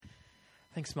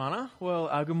Thanks, Mana.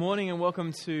 Well, good morning and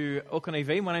welcome to Auckland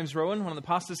EV. My name's Rowan, one of the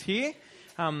pastors here.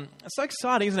 It's so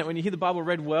exciting, isn't it, when you hear the Bible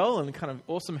read well and kind of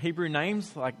awesome Hebrew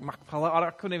names like Machpelah.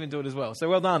 I couldn't even do it as well, so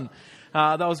well done.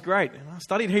 That was great. I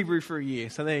studied Hebrew for a year,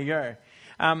 so there you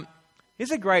go.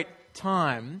 It's a great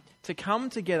time to come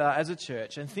together as a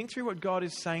church and think through what God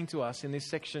is saying to us in this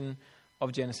section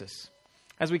of Genesis.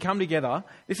 As we come together,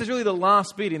 this is really the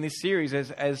last bit in this series,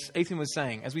 as Ethan was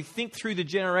saying, as we think through the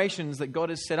generations that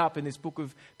God has set up in this book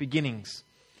of beginnings.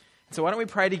 So why don't we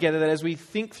pray together that as we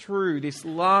think through this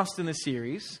last in the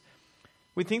series,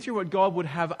 we think through what God would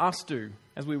have us do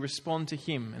as we respond to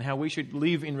Him and how we should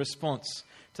live in response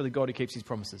to the God who keeps His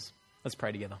promises. Let's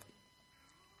pray together.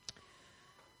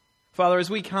 Father, as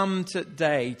we come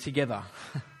today together,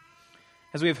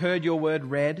 as we have heard your word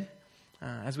read,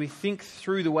 as we think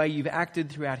through the way you've acted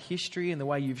throughout history and the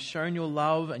way you've shown your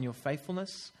love and your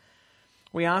faithfulness,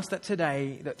 we ask that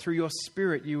today, that through your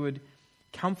Spirit you would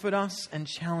comfort us and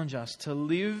challenge us to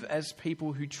live as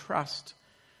people who trust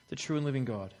the true and living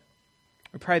God.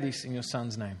 We pray this in your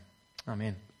Son's name.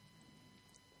 Amen.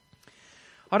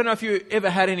 I don't know if you ever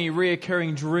had any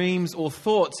reoccurring dreams or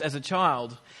thoughts as a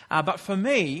child, but for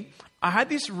me, I had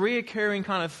this reoccurring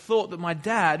kind of thought that my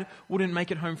dad wouldn't make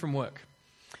it home from work.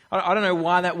 I don't know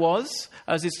why that was.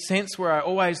 There was this sense where I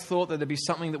always thought that there'd be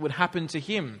something that would happen to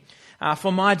him.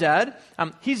 For my dad,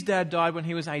 his dad died when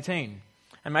he was 18.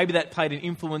 And maybe that played an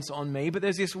influence on me. But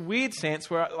there's this weird sense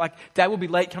where Dad would be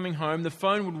late coming home, the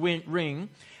phone would ring,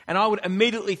 and I would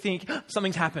immediately think,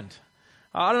 something's happened.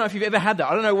 I don't know if you've ever had that.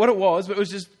 I don't know what it was, but it was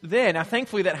just there. Now,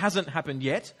 thankfully, that hasn't happened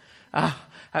yet.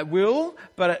 It will,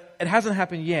 but it hasn't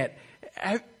happened yet.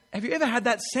 Have you ever had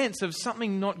that sense of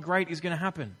something not great is going to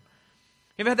happen?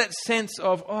 You ever had that sense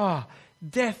of,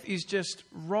 death is just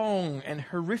wrong and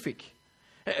horrific?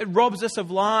 It robs us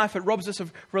of life, it robs us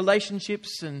of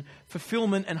relationships and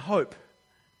fulfillment and hope.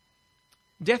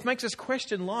 Death makes us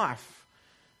question life.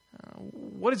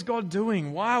 What is God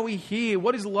doing? Why are we here?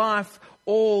 What is life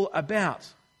all about?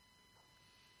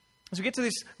 As we get to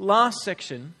this last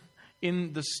section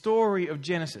in the story of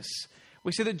Genesis,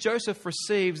 we see that Joseph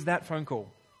receives that phone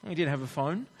call. He did have a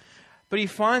phone. But he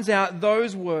finds out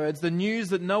those words, the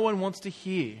news that no one wants to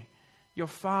hear. Your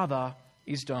father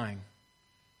is dying.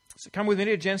 So come with me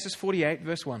to Genesis 48,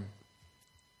 verse 1.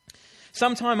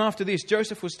 Sometime after this,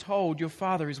 Joseph was told, your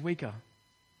father is weaker.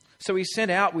 So he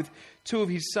sent out with two of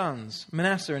his sons,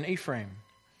 Manasseh and Ephraim.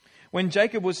 When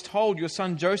Jacob was told, your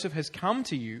son Joseph has come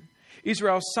to you,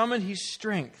 Israel summoned his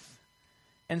strength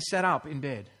and sat up in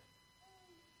bed.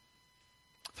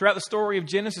 Throughout the story of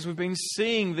Genesis, we've been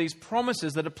seeing these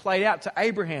promises that are played out to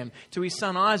Abraham, to his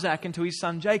son Isaac, and to his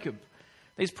son Jacob.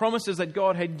 These promises that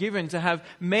God had given to have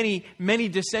many, many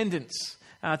descendants,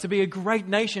 to be a great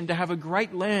nation, to have a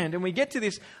great land. And we get to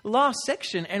this last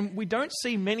section and we don't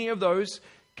see many of those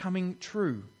coming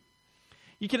true.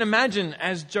 You can imagine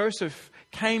as Joseph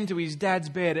came to his dad's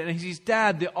bed and as his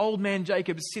dad, the old man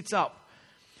Jacob, sits up,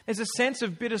 there's a sense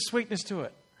of bittersweetness to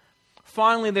it.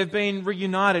 Finally, they've been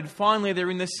reunited. Finally,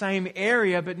 they're in the same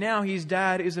area, but now his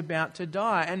dad is about to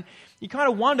die. And you kind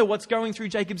of wonder what's going through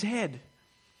Jacob's head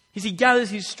as he gathers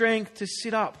his strength to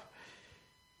sit up.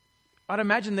 I'd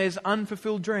imagine there's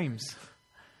unfulfilled dreams.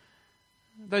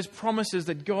 Those promises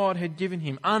that God had given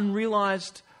him,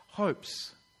 unrealized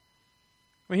hopes.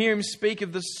 We hear him speak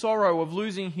of the sorrow of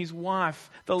losing his wife,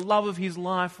 the love of his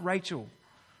life, Rachel.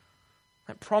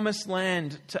 That promised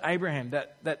land to Abraham,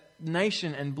 that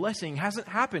nation and blessing hasn't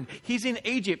happened. He's in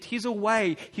Egypt. He's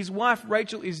away. His wife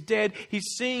Rachel is dead. He's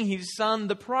seeing his son,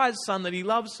 the prized son that he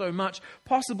loves so much,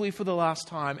 possibly for the last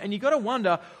time. And you've got to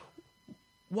wonder,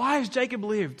 why has Jacob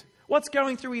lived? What's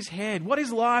going through his head? What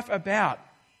is life about?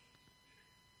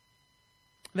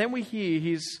 Then we hear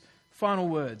his final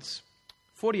words.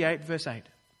 48 verse 8.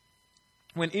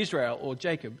 When Israel, or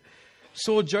Jacob,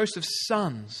 saw Joseph's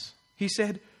sons, he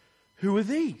said, who are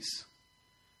these?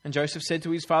 And Joseph said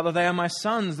to his father, they are my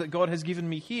sons that God has given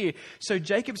me here. So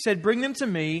Jacob said, bring them to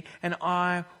me and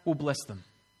I will bless them.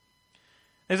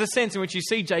 There's a sense in which you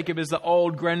see Jacob as the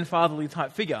old grandfatherly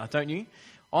type figure, don't you?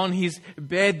 On his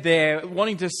bed there,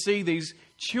 wanting to see these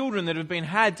children that have been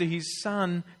had to his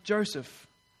son Joseph.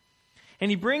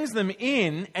 And he brings them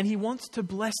in and he wants to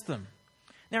bless them.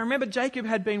 Now remember, Jacob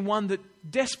had been one that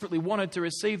desperately wanted to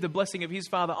receive the blessing of his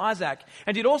father Isaac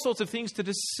and did all sorts of things to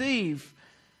deceive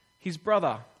his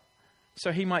brother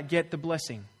so he might get the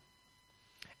blessing.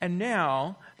 And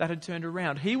now that had turned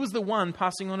around. He was the one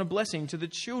passing on a blessing to the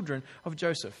children of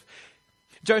Joseph.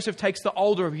 Joseph takes the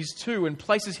older of his two and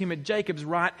places him at Jacob's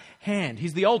right hand.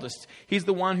 He's the oldest. He's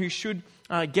the one who should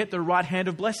get the right hand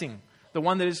of blessing. the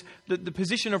one that is the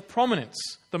position of prominence,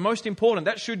 the most important,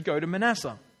 that should go to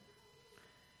Manasseh.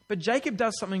 But Jacob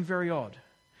does something very odd.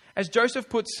 As Joseph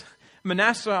puts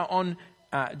Manasseh on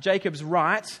Jacob's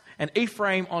right and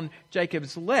Ephraim on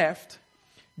Jacob's left,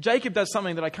 Jacob does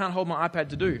something that I can't hold my iPad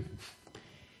to do.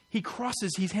 He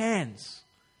crosses his hands.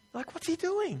 Like, what's he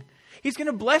doing? He's going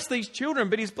to bless these children,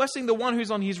 but he's blessing the one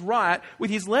who's on his right with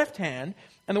his left hand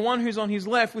and the one who's on his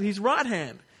left with his right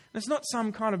hand. And it's not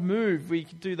some kind of move where you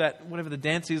can do that, whatever the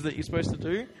dance is that you're supposed to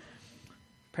do.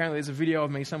 Apparently there's a video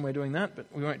of me somewhere doing that, but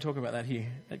we won't talk about that here.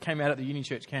 It came out at the Uni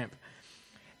Church camp.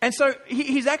 And so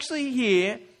he's actually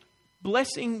here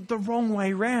blessing the wrong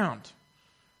way round.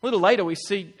 A little later we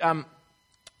see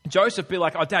Joseph be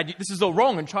like, "Oh, Dad, this is all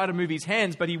wrong," and try to move his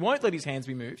hands, but he won't let his hands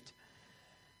be moved.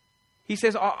 He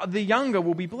says, the younger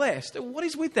will be blessed. What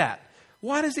is with that?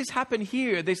 Why does this happen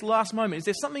here at this last moment? Is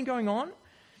there something going on?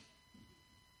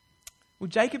 Well,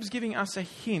 Jacob's giving us a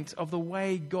hint of the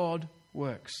way God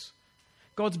works.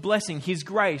 God's blessing, His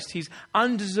grace, His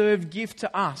undeserved gift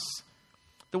to us.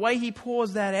 The way He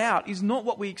pours that out is not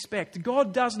what we expect.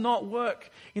 God does not work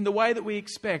in the way that we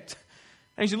expect.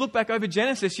 And as you look back over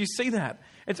Genesis, you see that.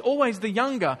 It's always the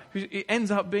younger who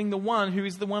ends up being the one who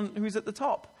is at the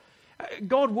top.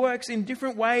 God works in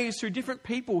different ways through different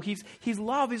people. His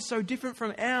love is so different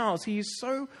from ours. He is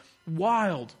so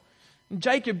wild.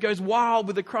 Jacob goes wild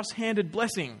with a cross-handed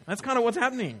blessing. That's kind of what's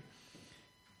happening.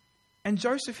 And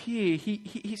Joseph here,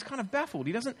 he's kind of baffled.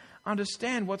 He doesn't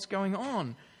understand what's going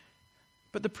on.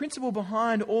 But the principle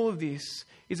behind all of this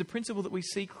is a principle that we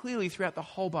see clearly throughout the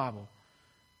whole Bible.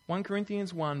 1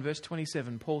 Corinthians 1 verse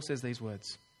 27, Paul says these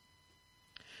words.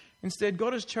 Instead,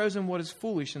 God has chosen what is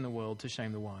foolish in the world to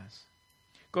shame the wise.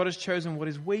 God has chosen what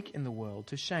is weak in the world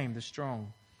to shame the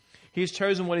strong. He has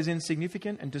chosen what is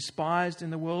insignificant and despised in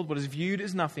the world, what is viewed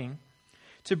as nothing,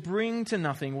 to bring to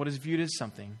nothing what is viewed as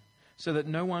something, so that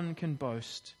no one can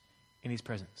boast in His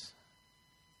presence.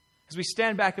 As we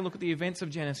stand back and look at the events of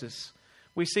Genesis,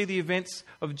 we see the events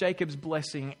of Jacob's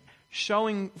blessing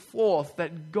showing forth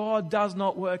that God does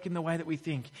not work in the way that we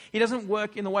think. He doesn't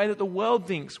work in the way that the world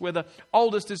thinks, where the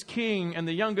oldest is king and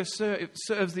the youngest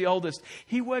serves the oldest.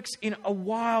 He works in a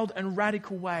wild and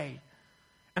radical way.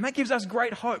 And that gives us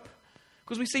great hope,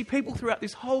 because we see people throughout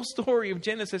this whole story of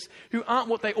Genesis who aren't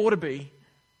what they ought to be,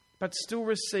 but still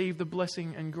receive the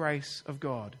blessing and grace of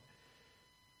God.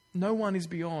 No one is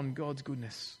beyond God's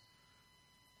goodness.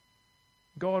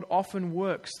 God often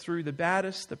works through the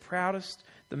baddest, the proudest,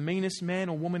 the meanest man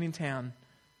or woman in town.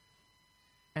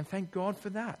 And thank God for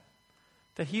that.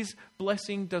 That His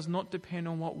blessing does not depend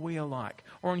on what we are like,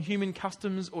 or on human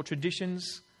customs or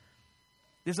traditions.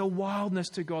 There's a wildness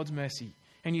to God's mercy.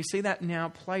 And you see that now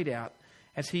played out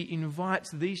as He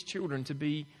invites these children to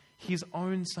be His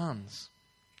own sons.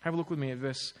 Have a look with me at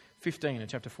verse 15 of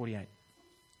chapter 48.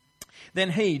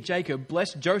 Then he, Jacob,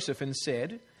 blessed Joseph and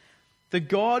said, "The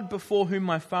God before whom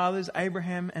my fathers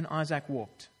Abraham and Isaac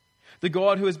walked, the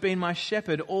God who has been my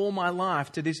shepherd all my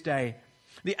life to this day,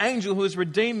 the angel who has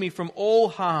redeemed me from all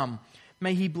harm,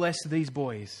 may He bless these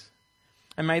boys.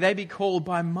 And may they be called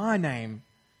by my name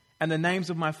and the names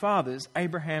of my fathers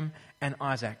Abraham and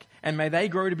Isaac. And may they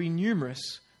grow to be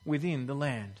numerous within the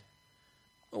land."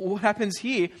 What happens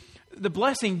here? The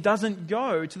blessing doesn't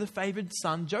go to the favored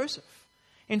son Joseph.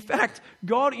 In fact,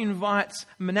 Jacob invites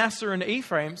Manasseh and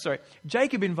Ephraim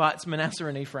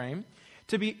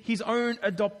to be his own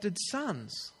adopted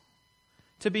sons,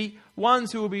 to be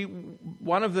ones who will be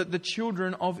one of the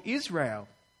children of Israel.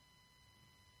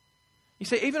 You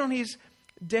see, even on his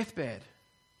deathbed,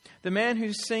 the man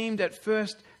who seemed at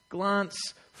first glance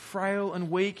frail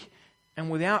and weak and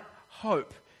without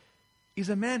hope is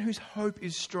a man whose hope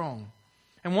is strong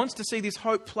and wants to see this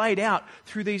hope played out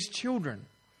through these children.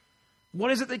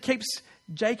 What is it that keeps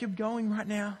Jacob going right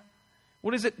now?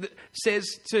 What is it that says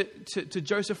to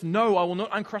Joseph, "No, I will not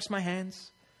uncross my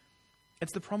hands"?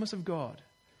 It's the promise of God.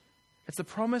 It's the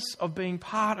promise of being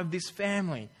part of this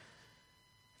family.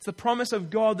 It's the promise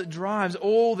of God that drives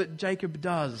all that Jacob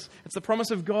does. It's the promise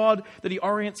of God that he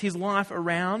orients his life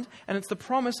around. And it's the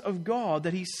promise of God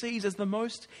that he sees as the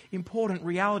most important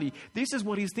reality. This is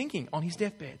what he's thinking on his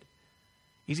deathbed.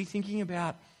 Is he thinking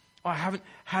about, I haven't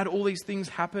had all these things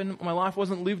happen, my life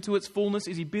wasn't lived to its fullness?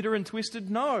 Is he bitter and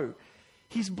twisted? No.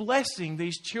 He's blessing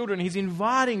these children. He's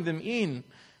inviting them in.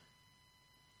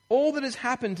 All that has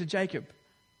happened to Jacob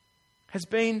has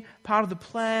been part of the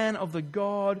plan of the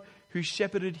God who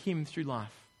shepherded him through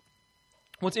life.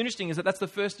 What's interesting is that that's the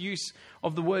first use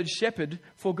of the word shepherd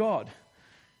for God.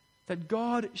 That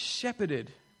God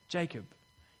shepherded Jacob.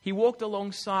 He walked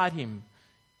alongside him.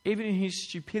 Even in his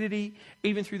stupidity,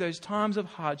 even through those times of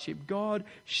hardship, God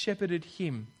shepherded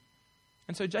him.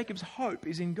 And so Jacob's hope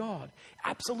is in God.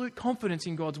 Absolute confidence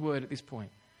in God's word at this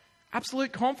point.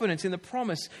 Absolute confidence in the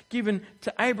promise given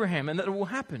to Abraham and that it will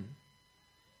happen.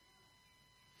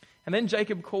 And then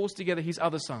Jacob calls together his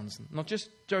other sons, not just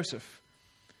Joseph,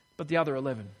 but the other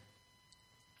 11.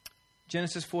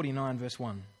 Genesis 49, verse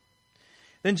 1.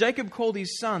 Then Jacob called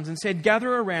his sons and said,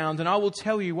 "Gather around, and I will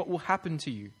tell you what will happen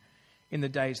to you in the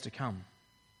days to come."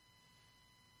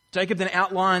 Jacob then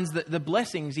outlines the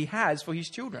blessings he has for his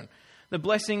children, the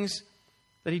blessings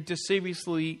that he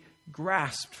deceivedly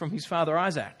grasped from his father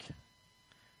Isaac.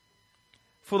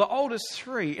 For the oldest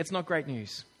three, it's not great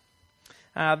news.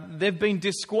 They've been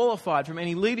disqualified from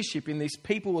any leadership in this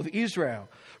people of Israel.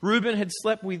 Reuben had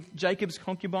slept with Jacob's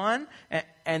concubine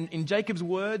and, in Jacob's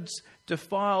words,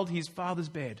 defiled his father's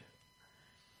bed.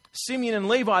 Simeon and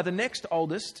Levi, the next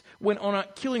oldest, went on a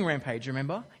killing rampage,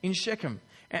 remember, in Shechem.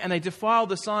 And they defiled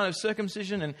the sign of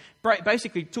circumcision and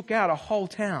basically took out a whole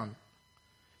town.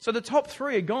 So the top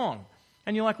three are gone.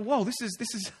 And you're like, whoa, this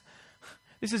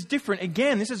is different.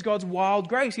 Again, this is God's wild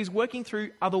grace. He's working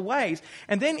through other ways.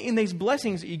 And then in these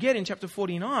blessings that you get in chapter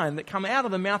 49 that come out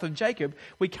of the mouth of Jacob,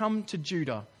 we come to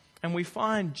Judah and we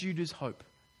find Judah's hope.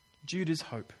 Judah's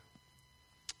hope.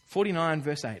 49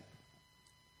 verse 8.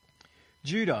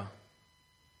 Judah,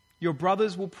 your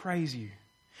brothers will praise you.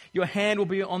 Your hand will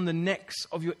be on the necks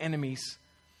of your enemies.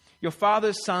 Your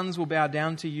father's sons will bow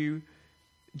down to you.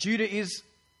 Judah is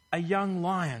a young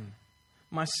lion.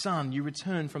 My son, you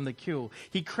return from the kill.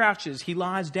 He crouches, he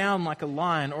lies down like a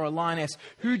lion or a lioness.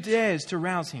 Who dares to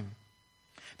rouse him?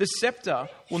 The scepter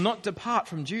will not depart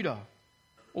from Judah,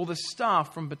 or the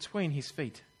staff from between his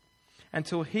feet,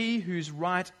 until he whose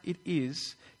right it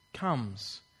is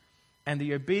comes, and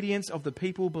the obedience of the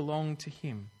people belong to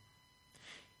him.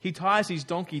 He ties his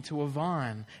donkey to a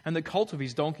vine, and the colt of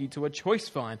his donkey to a choice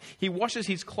vine. He washes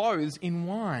his clothes in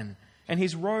wine, and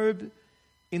his robe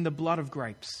in the blood of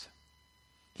grapes.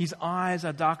 His eyes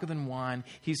are darker than wine.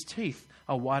 His teeth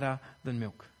are whiter than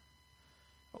milk.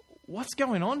 What's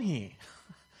going on here?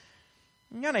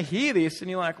 You're going to hear this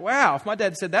and you're like, wow, if my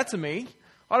dad said that to me,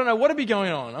 I don't know what would be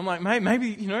going on. I'm like,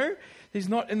 maybe, he's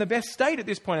not in the best state at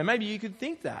this point. And maybe you could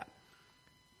think that.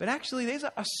 But actually, these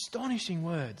are astonishing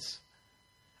words.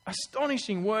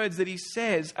 Astonishing words that he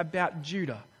says about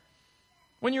Judah.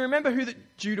 When you remember who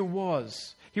that Judah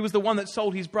was, he was the one that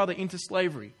sold his brother into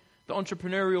slavery. The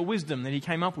entrepreneurial wisdom that he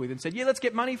came up with and said, yeah, let's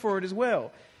get money for it as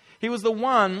well. He was the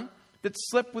one that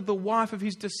slept with the wife of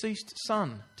his deceased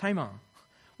son, Tamar,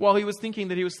 while he was thinking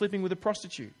that he was sleeping with a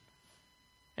prostitute.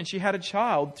 And she had a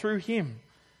child through him.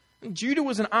 And Judah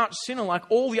was an arch sinner like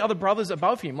all the other brothers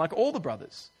above him, like all the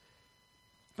brothers.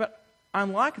 But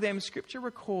unlike them, Scripture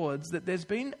records that there's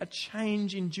been a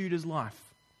change in Judah's life.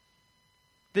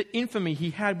 The infamy he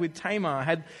had with Tamar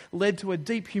had led to a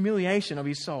deep humiliation of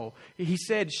his soul. He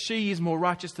said, she is more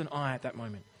righteous than I at that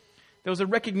moment. There was a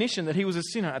recognition that he was a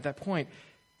sinner at that point.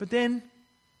 But then,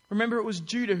 remember, it was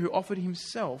Judah who offered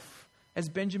himself as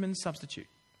Benjamin's substitute.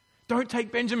 Don't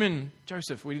take Benjamin,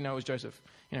 Joseph. We didn't know it was Joseph.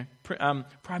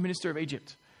 Prime Minister of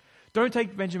Egypt. Don't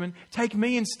take Benjamin. Take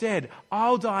me instead.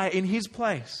 I'll die in his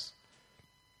place.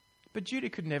 But Judah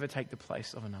could never take the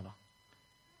place of another.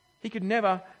 He could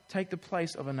never take the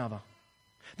place of another.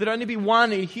 There'd only be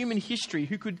one in human history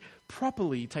who could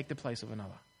properly take the place of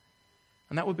another.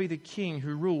 And that would be the king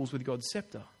who rules with God's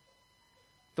scepter.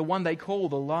 The one they call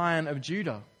the Lion of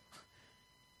Judah.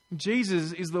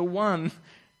 Jesus is the one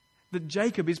that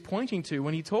Jacob is pointing to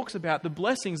when he talks about the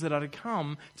blessings that are to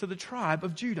come to the tribe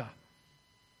of Judah.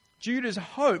 Judah's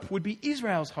hope would be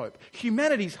Israel's hope,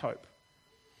 humanity's hope.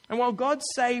 And while God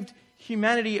saved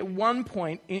humanity at one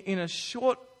point in a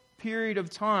short period of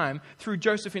time through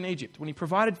Joseph in Egypt, when he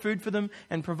provided food for them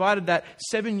and provided that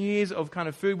 7 years of kind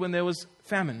of food when there was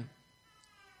famine,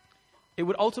 it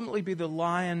would ultimately be the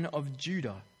Lion of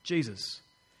Judah, Jesus,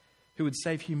 who would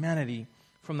save humanity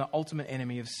from the ultimate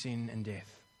enemy of sin and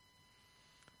death.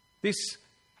 This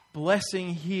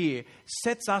blessing here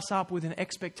sets us up with an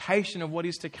expectation of what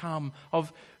is to come,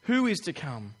 of who is to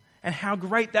come, and how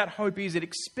great that hope is. It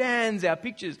expands our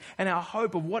pictures and our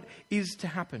hope of what is to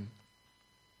happen.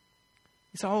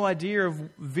 This whole idea of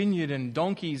vineyard and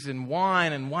donkeys and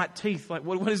wine and white teeth, like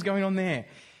what is going on there?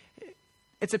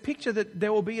 It's a picture that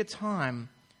there will be a time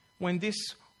when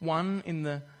this one in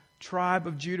the tribe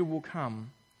of Judah will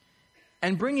come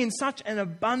and bring in such an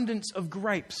abundance of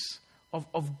grapes,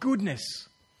 of goodness,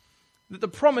 that the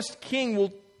promised king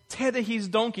will tether his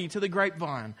donkey to the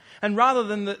grapevine. And rather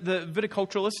than the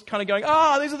viticulturalist kind of going,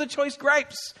 these are the choice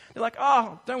grapes, they're like,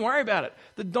 don't worry about it.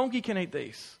 The donkey can eat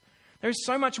these. There's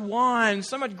so much wine,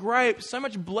 so much grapes, so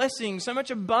much blessing, so much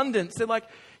abundance. They're like,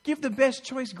 Give the best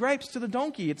choice grapes to the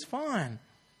donkey. It's fine.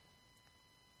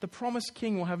 The promised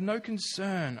king will have no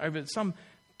concern over some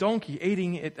donkey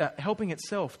eating it, helping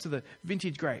itself to the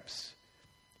vintage grapes.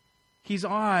 His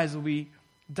eyes will be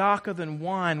darker than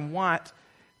wine, white,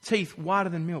 teeth whiter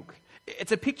than milk.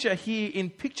 It's a picture here in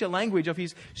picture language of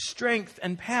his strength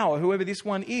and power, whoever this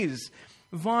one is.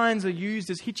 Vines are used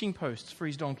as hitching posts for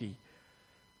his donkey.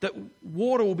 That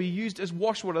water will be used as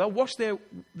wash water. They'll wash their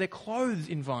clothes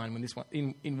in wine when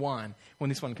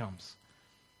this one comes.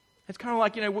 It's kind of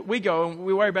like, we go and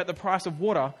we worry about the price of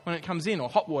water when it comes in, or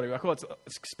hot water. Like,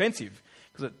 it's expensive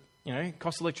because it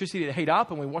costs electricity to heat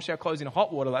up, and we wash our clothes in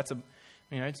hot water. That's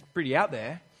it's pretty out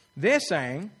there. They're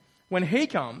saying when he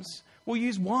comes, we'll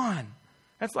use wine.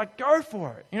 That's like, go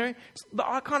for it. It's the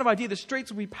kind of idea. The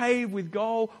streets will be paved with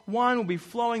gold. Wine will be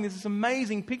flowing. There's this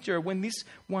amazing picture of when this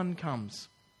one comes.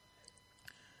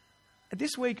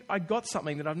 This week, I got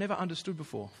something that I've never understood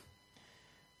before.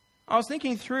 I was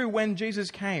thinking through when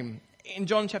Jesus came in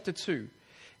John chapter 2,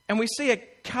 and we see a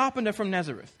carpenter from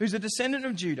Nazareth who's a descendant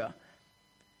of Judah.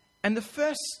 And the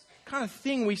first kind of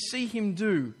thing we see him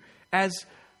do as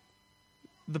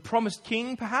the promised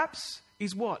king, perhaps,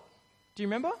 is what? Do you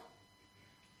remember?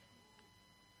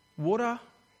 Water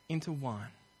into wine.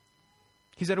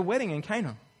 He's at a wedding in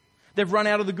Cana. They've run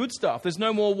out of the good stuff. There's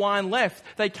no more wine left.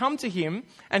 They come to him,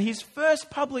 and his first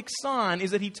public sign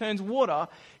is that he turns water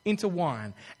into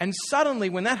wine. And suddenly,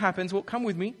 when that happens, well, come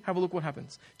with me, have a look what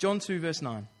happens. John 2, verse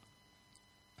 9.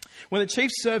 When the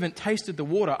chief servant tasted the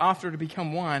water after it had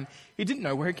become wine, he didn't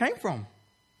know where it came from.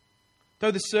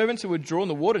 Though the servants who had drawn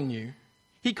the water knew,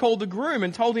 he called the groom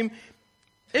and told him,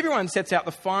 everyone sets out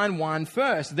the fine wine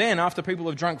first, then after people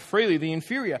have drunk freely, the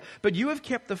inferior. But you have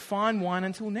kept the fine wine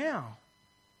until now.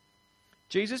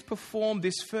 Jesus performed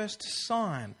this first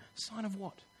sign. Sign of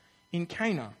what? In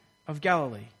Cana of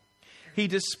Galilee. He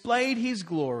displayed his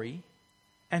glory,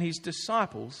 and his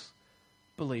disciples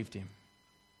believed him.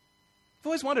 I've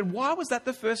always wondered, why was that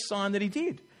the first sign that he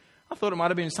did? I thought it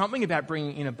might have been something about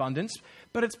bringing in abundance,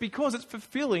 but it's because it's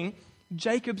fulfilling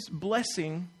Jacob's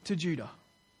blessing to Judah.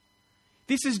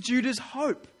 This is Judah's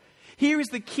hope. Here is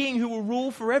the king who will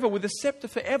rule forever with a scepter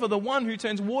forever, the one who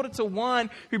turns water to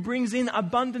wine, who brings in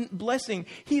abundant blessing.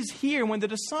 He's here, and when the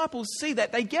disciples see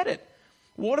that, they get it.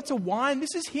 Water to wine,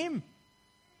 this is him.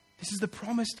 This is the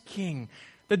promised king.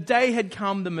 The day had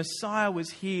come, the Messiah was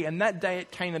here, and that day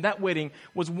at Cana, that wedding,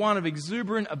 was one of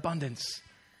exuberant abundance.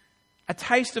 A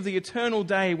taste of the eternal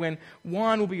day when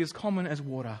wine will be as common as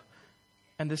water,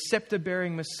 and the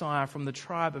scepter-bearing Messiah from the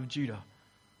tribe of Judah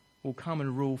will come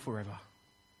and rule forever.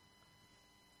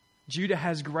 Judah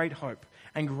has great hope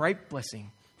and great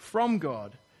blessing from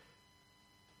God.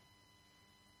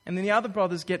 And then the other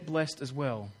brothers get blessed as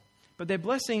well. But their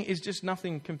blessing is just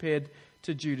nothing compared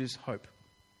to Judah's hope.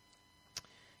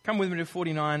 Come with me to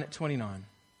 49:29.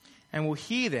 And we'll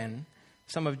hear then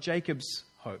some of Jacob's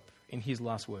hope in his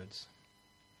last words.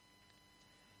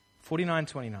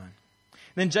 49:29.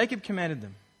 Then Jacob commanded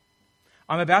them,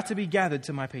 I'm about to be gathered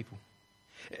to my people.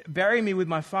 Bury me with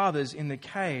my fathers in the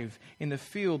cave in the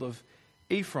field of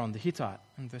Ephron the Hittite.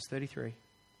 And verse 33.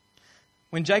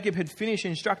 When Jacob had finished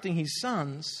instructing his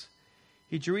sons,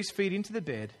 he drew his feet into the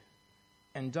bed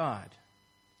and died.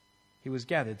 He was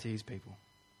gathered to his people.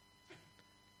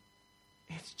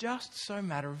 It's just so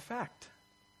matter of fact.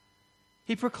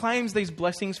 He proclaims these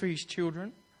blessings for his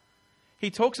children. He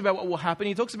talks about what will happen.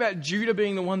 He talks about Judah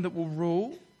being the one that will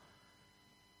rule.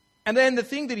 And then the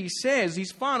thing that he says,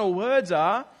 his final words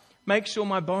are, make sure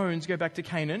my bones go back to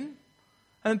Canaan,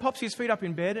 and then pops his feet up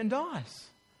in bed and dies.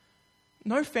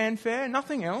 No fanfare,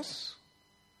 nothing else.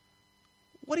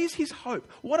 What is his hope?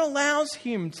 What allows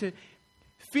him to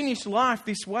finish life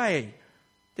this way?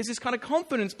 There's this kind of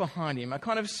confidence behind him, a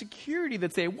kind of security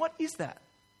that's there. What is that?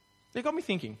 They got me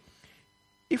thinking,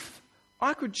 if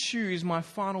I could choose my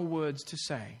final words to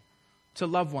say to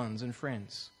loved ones and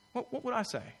friends, what would I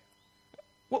say?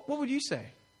 What would you say?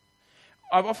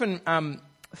 I've often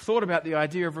thought about the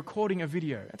idea of recording a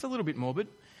video. It's a little bit morbid,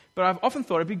 but I've often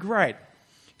thought it'd be great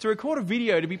to record a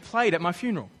video to be played at my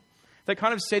funeral. That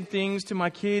kind of said things to my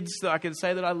kids that I could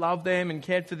say that I loved them and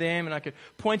cared for them, and I could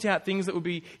point out things that would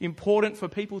be important for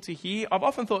people to hear. I've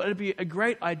often thought it'd be a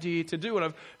great idea to do, and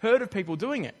I've heard of people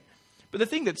doing it. But the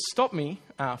thing that stopped me,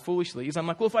 foolishly, is I'm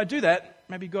like, well, if I do that,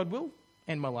 maybe God will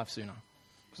end my life sooner.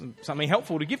 Something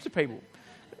helpful to give to people.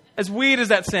 As weird as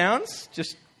that sounds,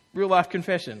 just real life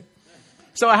confession.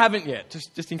 So I haven't yet,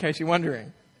 just in case you're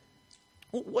wondering.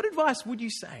 Well, what advice would you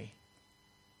say?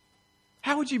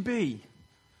 How would you be?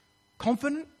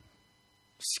 Confident?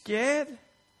 Scared?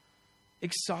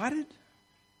 Excited?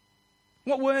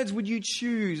 What words would you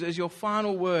choose as your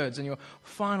final words and your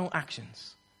final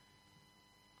actions?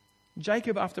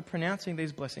 Jacob, after pronouncing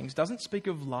these blessings, doesn't speak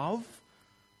of love,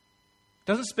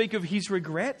 doesn't speak of his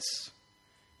regrets.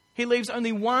 He leaves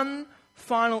only one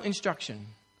final instruction: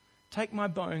 take my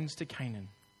bones to Canaan.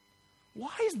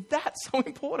 Why is that so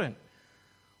important?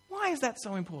 Why is that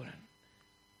so important?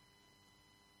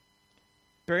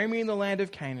 Bury me in the land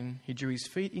of Canaan. He drew his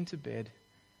feet into bed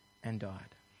and died.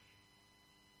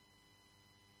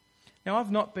 Now,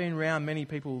 I've not been around many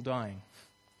people dying.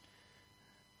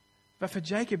 But for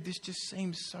Jacob, this just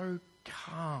seems so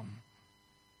calm.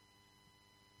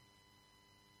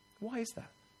 Why is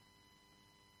that?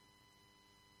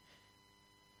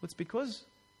 Well, it's because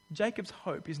Jacob's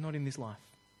hope is not in this life.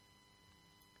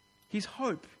 His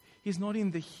hope is not in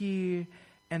the here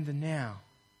and the now.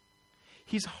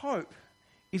 His hope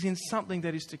is in something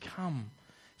that is to come,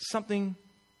 something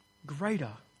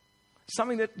greater,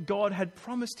 something that God had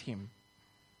promised him.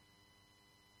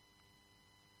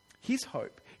 His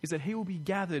hope is that he will be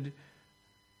gathered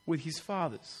with his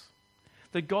fathers,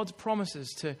 that God's promises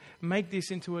to make this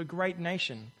into a great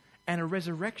nation and a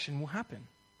resurrection will happen.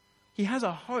 He has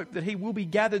a hope that he will be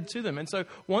gathered to them, and so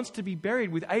wants to be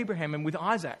buried with Abraham and with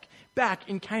Isaac back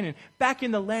in Canaan, back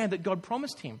in the land that God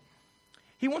promised him.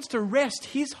 He wants to rest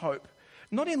his hope,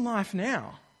 not in life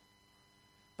now,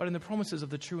 but in the promises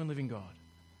of the true and living God.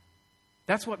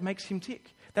 That's what makes him tick.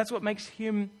 That's what makes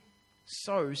him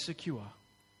so secure.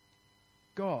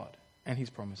 God and his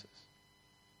promises.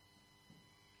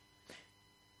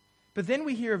 But then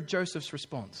we hear of Joseph's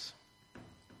response.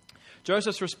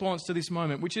 Joseph's response to this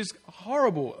moment, which is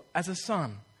horrible as a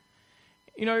son.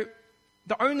 You know,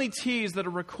 the only tears that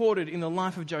are recorded in the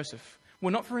life of Joseph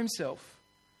were not for himself.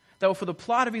 They were for the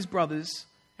plight of his brothers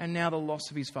and now the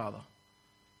loss of his father.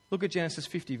 Look at Genesis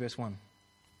 50, verse 1.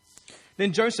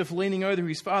 Then Joseph, leaning over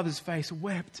his father's face,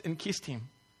 wept and kissed him.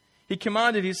 He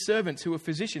commanded his servants, who were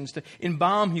physicians, to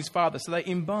embalm his father. So they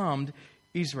embalmed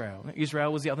Israel.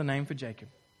 Israel was the other name for Jacob.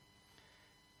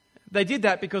 They did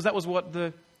that because that was what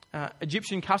the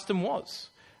Egyptian custom was.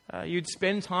 You'd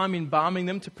spend time embalming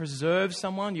them to preserve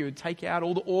someone. You would take out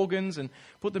all the organs and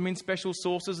put them in special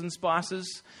sauces and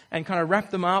spices and kind of wrap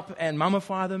them up and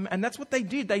mummify them. And that's what they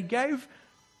did. They gave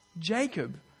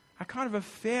Jacob a kind of a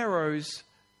pharaoh's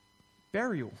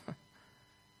burial.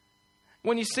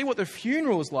 When you see what the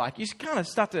funeral is like, you kind of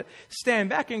start to stand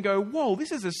back and go, whoa,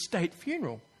 this is a state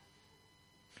funeral.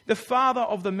 The father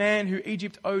of the man who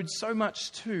Egypt owed so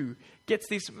much to gets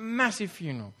this massive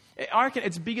funeral. I reckon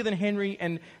it's bigger than Henry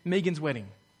and Meghan's wedding,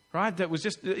 right? That was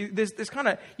just, there's kind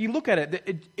of, you look at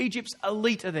it, Egypt's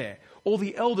elite are there. All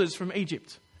the elders from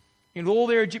Egypt. You know, all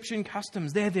their Egyptian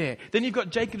customs, they're there. Then you've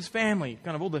got Jacob's family,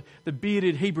 kind of all the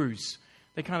bearded Hebrews.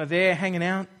 They're kind of there hanging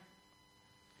out.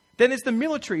 Then there's the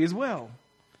military as well.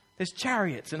 There's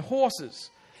chariots and horses.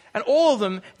 And all of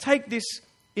them take this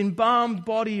embalmed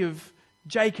body of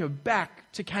Jacob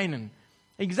back to Canaan.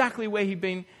 Exactly where he'd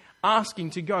been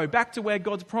asking to go. Back to where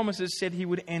God's promises said he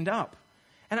would end up.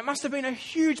 And it must have been a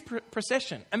huge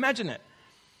procession. Imagine it.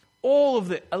 All of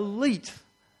the elite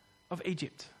of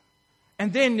Egypt.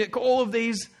 And then all of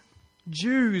these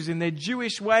Jews in their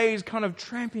Jewish ways kind of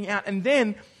tramping out. And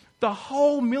then the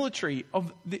whole military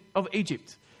of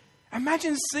Egypt.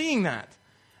 Imagine seeing that.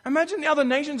 Imagine the other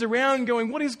nations around going,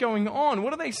 what is going on?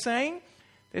 What are they saying?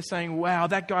 They're saying, wow,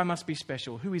 that guy must be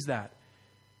special. Who is that?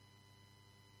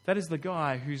 That is the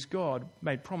guy whose God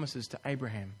made promises to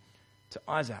Abraham, to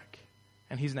Isaac,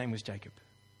 and his name was Jacob.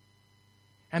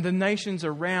 And the nations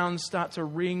around start to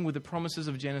ring with the promises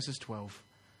of Genesis 12,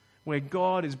 where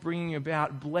God is bringing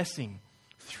about blessing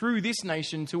through this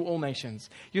nation to all nations.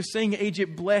 You're seeing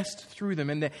Egypt blessed through them,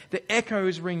 and the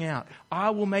echoes ring out.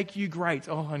 I will make you great.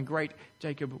 Oh, and great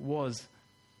Jacob was.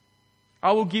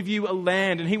 I will give you a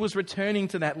land, and he was returning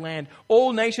to that land.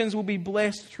 All nations will be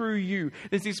blessed through you.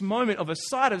 There's this moment of a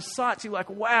sight of sights. You're like,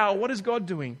 wow, what is God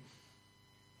doing?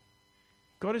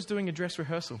 God is doing a dress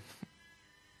rehearsal.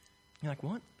 You're like,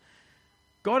 what?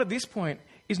 God at this point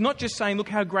is not just saying, look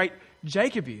how great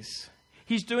Jacob is.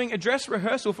 He's doing a dress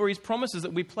rehearsal for his promises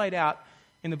that we played out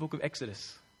in the book of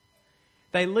Exodus.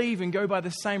 They leave and go by the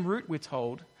same route, we're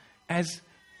told, as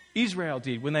Israel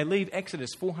did when they leave Exodus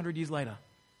 400 years later.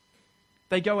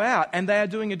 They go out and they are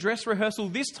doing a dress rehearsal,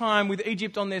 this time with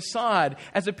Egypt on their side,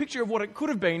 as a picture of what it could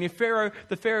have been if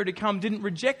the Pharaoh to come didn't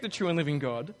reject the true and living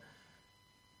God.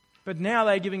 But now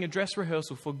they're giving a dress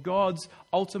rehearsal for God's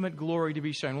ultimate glory to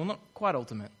be shown. Well, not quite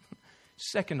ultimate,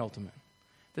 second ultimate.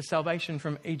 The salvation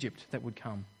from Egypt that would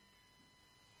come.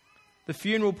 The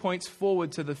funeral points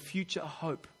forward to the future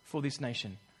hope for this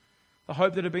nation. The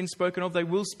hope that had been spoken of. They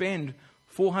will spend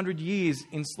 400 years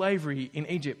in slavery in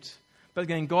Egypt. But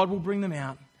again, God will bring them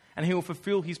out and he will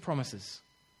fulfill his promises.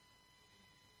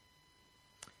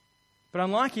 But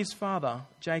unlike his father,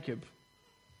 Jacob,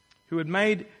 who had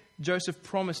made Joseph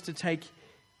promise to take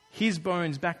his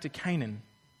bones back to Canaan,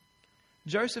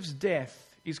 Joseph's death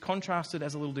is contrasted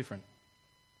as a little different.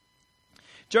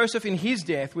 Joseph, in his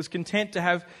death, was content to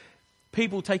have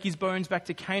people take his bones back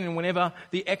to Canaan whenever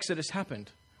the Exodus happened,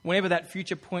 whenever that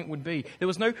future point would be. There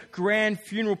was no grand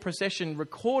funeral procession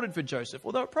recorded for Joseph,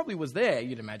 although it probably was there,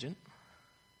 you'd imagine.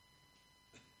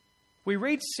 We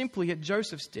read simply at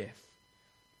Joseph's death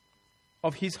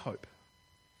of his hope.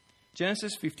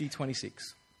 Genesis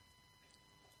 50:26.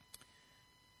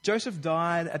 Joseph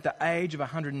died at the age of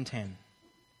 110.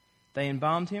 They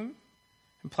embalmed him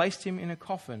and placed him in a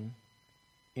coffin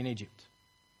in Egypt.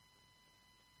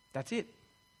 That's it.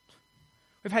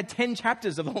 We've had 10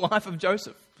 chapters of the life of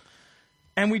Joseph.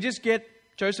 And we just get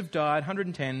Joseph died,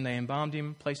 110, they embalmed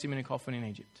him, placed him in a coffin in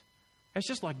Egypt. It's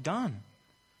just like done.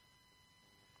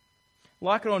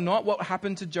 Like it or not, what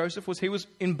happened to Joseph was he was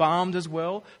embalmed as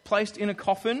well, placed in a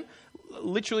coffin.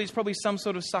 Literally, it's probably some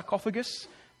sort of sarcophagus,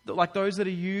 like those that are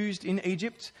used in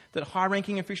Egypt, that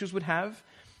high-ranking officials would have.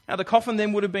 Now, the coffin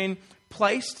then would have been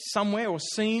placed somewhere or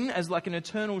seen as like an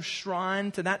eternal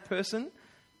shrine to that person.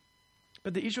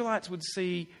 But the Israelites would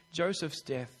see Joseph's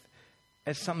death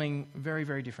as something very,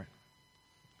 very different.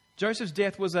 Joseph's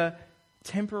death was a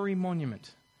temporary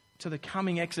monument to the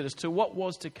coming Exodus, to what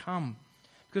was to come.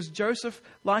 Because Joseph,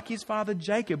 like his father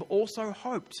Jacob, also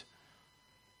hoped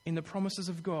in the promises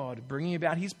of God, bringing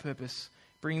about his purpose,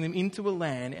 bringing them into a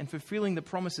land and fulfilling the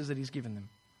promises that he's given them.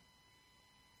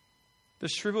 The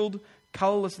shriveled,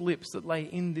 colourless lips that lay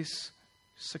in this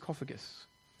sarcophagus,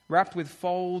 wrapped with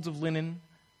folds of linen,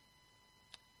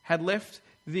 had left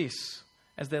this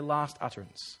as their last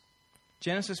utterance.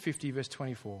 Genesis 50, verse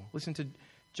 24. Listen to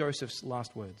Joseph's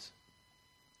last words.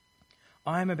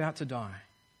 I am about to die,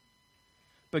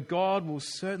 but God will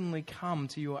certainly come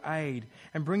to your aid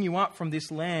and bring you up from this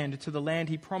land to the land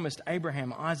he promised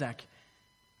Abraham, Isaac,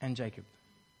 and Jacob.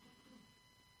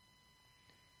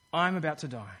 I am about to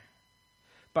die,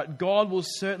 but God will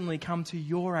certainly come to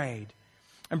your aid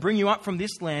and bring you up from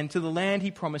this land to the land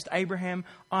he promised Abraham,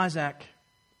 Isaac,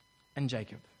 and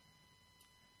Jacob.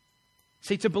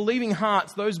 See, to believing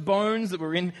hearts, those bones that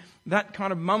were in that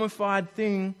kind of mummified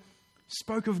thing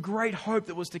spoke of great hope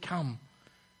that was to come.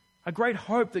 A great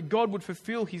hope that God would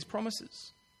fulfill his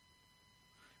promises.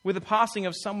 With the passing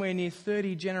of somewhere near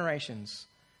 30 generations,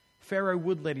 Pharaoh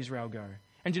would let Israel go.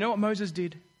 And do you know what Moses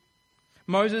did?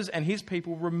 Moses and his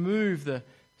people removed the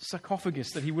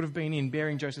sarcophagus that he would have been in,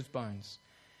 bearing Joseph's bones.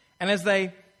 And as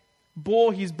they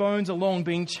bore his bones along,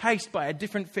 being chased by a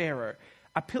different Pharaoh,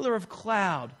 a pillar of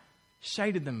cloud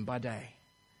shaded them by day,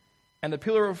 and the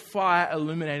pillar of fire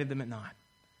illuminated them at night.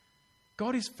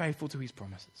 God is faithful to his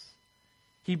promises.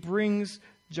 He brings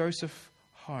Joseph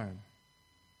home.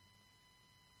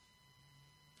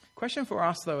 Question for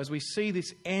us, though, as we see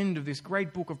this end of this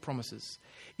great book of promises,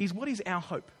 is what is our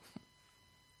hope?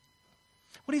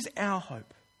 What is our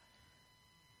hope?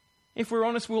 If we're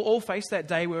honest, we'll all face that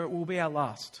day where it will be our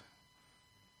last,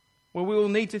 where we will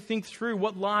need to think through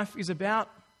what life is about.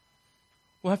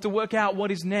 We'll have to work out what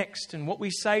is next and what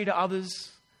we say to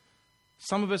others.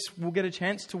 Some of us will get a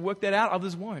chance to work that out,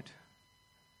 others won't.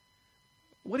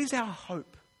 What is our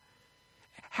hope?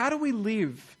 How do we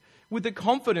live with the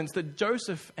confidence that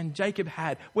Joseph and Jacob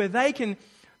had, where they can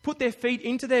put their feet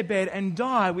into their bed and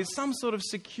die with some sort of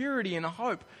security and a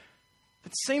hope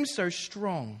that seems so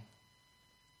strong?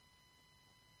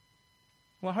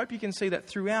 Well, I hope you can see that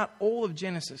throughout all of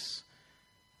Genesis,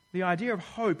 the idea of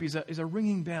hope is a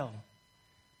ringing bell.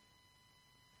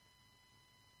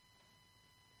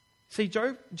 See,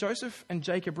 Joseph and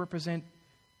Jacob represent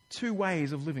two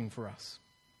ways of living for us.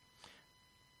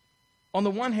 On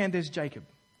the one hand, there's Jacob.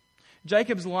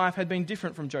 Jacob's life had been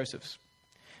different from Joseph's.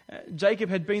 Jacob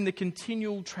had been the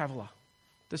continual traveller,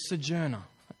 the sojourner.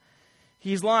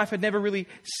 His life had never really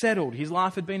settled. His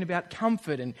life had been about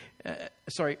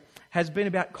has been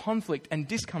about conflict and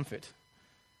discomfort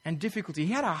and difficulty.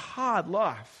 He had a hard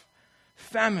life.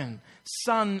 Famine,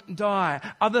 son die,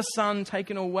 other son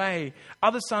taken away,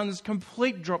 other sons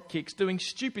complete drop kicks, doing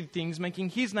stupid things, making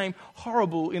his name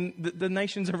horrible in the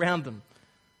nations around them.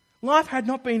 Life had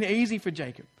not been easy for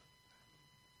Jacob.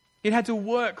 It had to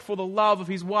work for the love of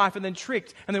his wife and then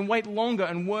tricked and then wait longer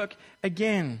and work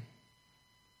again.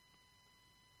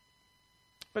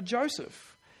 But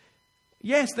Joseph,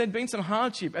 yes, there'd been some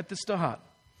hardship at the start.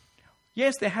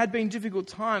 Yes, there had been difficult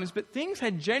times, but things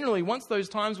had generally, once those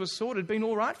times were sorted, been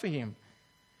all right for him.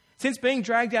 Since being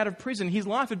dragged out of prison, his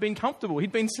life had been comfortable.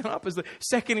 He'd been set up as the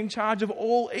second in charge of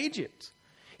all Egypt.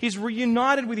 He's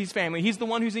reunited with his family. He's the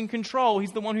one who's in control.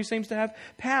 He's the one who seems to have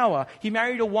power. He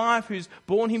married a wife who's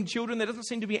borne him children. There doesn't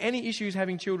seem to be any issues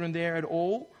having children there at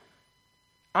all.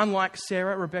 Unlike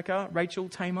Sarah, Rebecca, Rachel,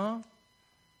 Tamar.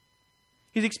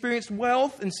 He's experienced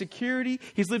wealth and security.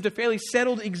 He's lived a fairly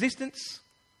settled existence.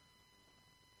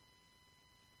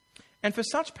 And for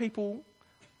such people,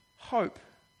 hope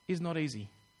is not easy.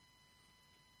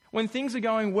 When things are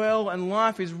going well and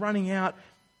life is running out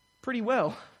pretty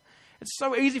well, it's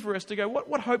so easy for us to go,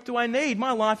 what hope do I need?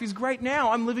 My life is great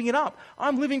now. I'm living it up.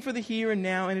 I'm living for the here and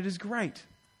now, and it is great.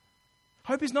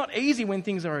 Hope is not easy when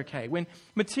things are okay, when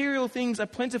material things are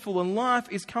plentiful and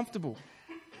life is comfortable.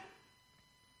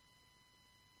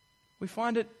 We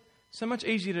find it so much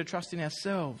easier to trust in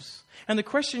ourselves. And the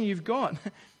question you've got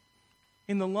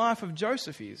in the life of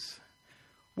Joseph is,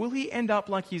 will he end up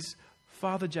like his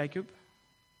father Jacob?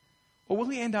 Or will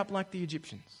he end up like the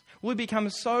Egyptians? Will he become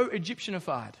so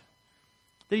Egyptianified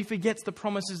that he forgets the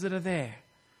promises that are there?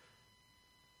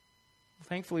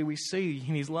 Thankfully, we see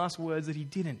in his last words that he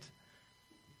didn't.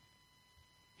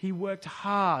 He worked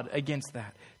hard against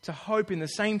that, to hope in the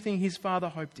same thing his father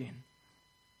hoped in.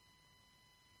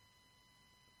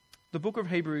 The book of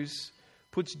Hebrews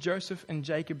puts Joseph and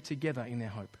Jacob together in their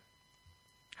hope.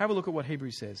 Have a look at what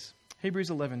Hebrews says. Hebrews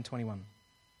 11:21.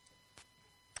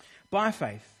 By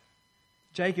faith,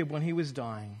 Jacob, when he was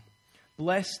dying,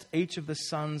 blessed each of the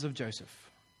sons of Joseph,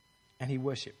 and he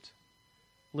worshipped,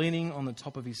 leaning on the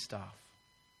top of his staff.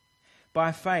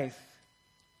 By faith,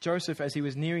 Joseph, as he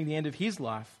was nearing the end of his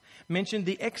life, mentioned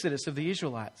the exodus of the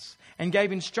Israelites and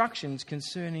gave instructions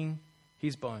concerning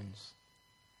his bones.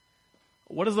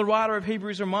 What does the writer of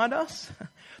Hebrews remind us?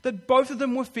 That both of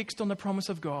them were fixed on the promise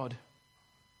of God.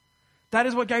 That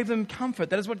is what gave them comfort.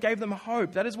 That is what gave them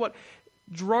hope. That is what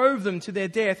drove them to their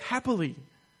death happily,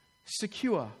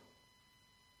 secure.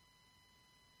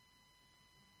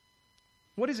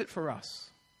 What is it for us?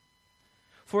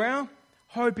 For our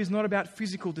hope is not about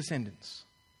physical descendants.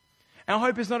 Our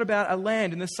hope is not about a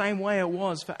land in the same way it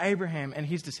was for Abraham and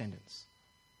his descendants.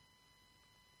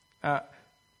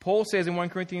 Paul says in 1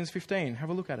 Corinthians 15, have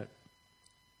a look at it.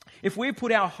 If we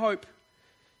put our hope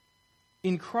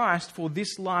in Christ for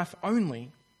this life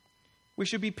only, we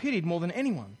should be pitied more than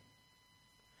anyone.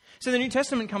 So the New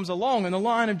Testament comes along and the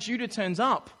Lion of Judah turns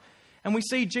up, and we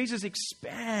see Jesus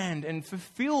expand and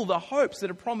fulfill the hopes that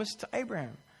are promised to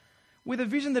Abraham with a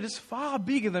vision that is far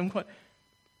bigger than what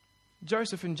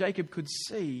Joseph and Jacob could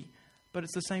see, but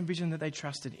it's the same vision that they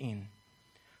trusted in.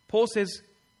 Paul says,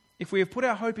 if we have put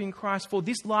our hope in Christ for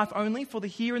this life only, for the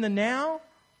here and the now,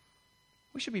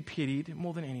 we should be pitied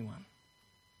more than anyone.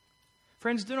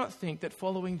 Friends, do not think that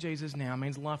following Jesus now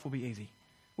means life will be easy.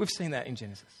 We've seen that in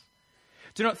Genesis.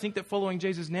 Do not think that following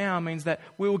Jesus now means that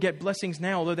we will get blessings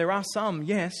now, although there are some,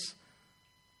 yes,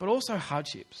 but also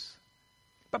hardships.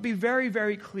 But be very,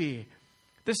 very clear.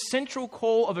 The central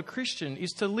call of a Christian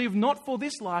is to live not for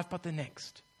this life, but the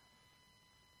next.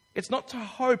 It's not to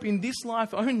hope in this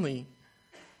life only,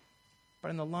 but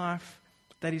in the life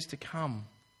that is to come.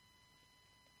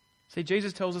 See,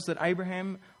 Jesus tells us that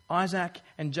Abraham, Isaac,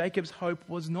 and Jacob's hope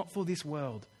was not for this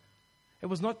world. It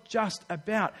was not just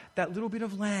about that little bit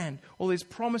of land, all these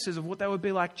promises of what they would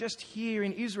be like just here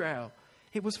in Israel.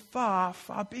 It was far,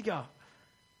 far bigger.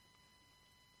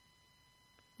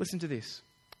 Listen to this.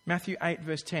 Matthew 8,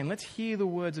 verse 10. Let's hear the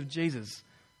words of Jesus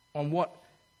on what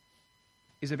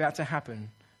is about to happen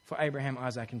for Abraham,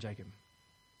 Isaac, and Jacob.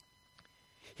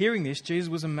 Hearing this, Jesus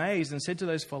was amazed and said to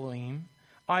those following him,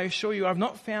 I assure you, I've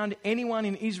not found anyone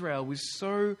in Israel with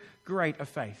so great a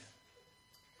faith.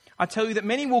 I tell you that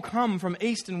many will come from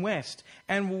east and west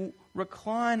and will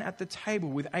recline at the table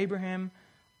with Abraham,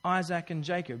 Isaac, and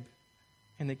Jacob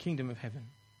in the kingdom of heaven.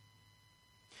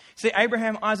 See,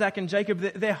 Abraham, Isaac, and Jacob,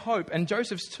 their hope, and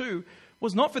Joseph's too,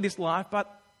 was not for this life,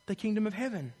 but the kingdom of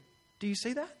heaven. Do you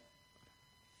see that?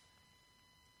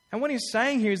 And what he's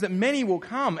saying here is that many will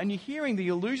come, and you're hearing the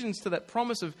allusions to that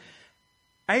promise of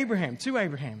Abraham, to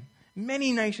Abraham.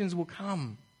 Many nations will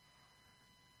come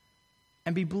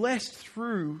and be blessed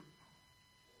through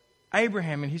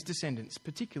Abraham and his descendants,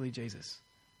 particularly Jesus.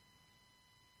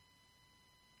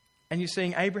 And you're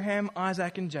seeing Abraham,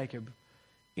 Isaac, and Jacob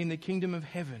in the kingdom of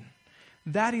heaven.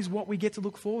 That is what we get to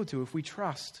look forward to if we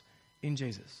trust in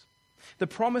Jesus. The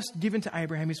promise given to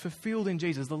Abraham is fulfilled in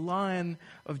Jesus, the Lion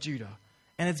of Judah,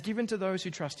 and it's given to those who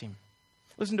trust him.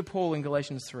 Listen to Paul in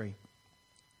Galatians 3.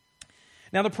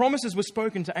 Now the promises were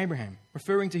spoken to Abraham,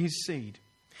 referring to his seed.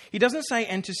 He doesn't say,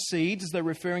 and to seeds, as though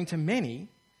referring to many,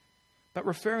 but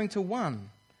referring to one,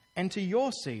 and to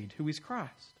your seed, who is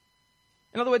Christ.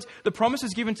 In other words, the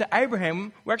promises given to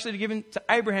Abraham were actually given to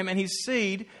Abraham and his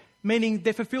seed, meaning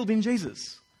they're fulfilled in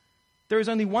Jesus. There is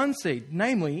only one seed,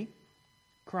 namely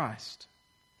Christ.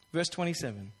 Verse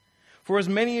 27. For as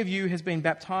many of you has been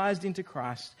baptized into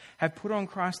Christ, have put on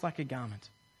Christ like a garment.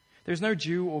 There is no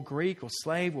Jew or Greek or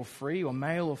slave or free or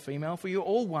male or female, for you are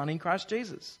all one in Christ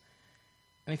Jesus.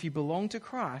 And if you belong to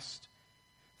Christ,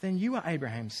 then you are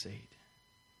Abraham's seed,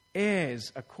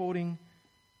 heirs according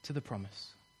to the promise.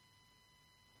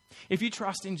 If you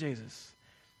trust in Jesus,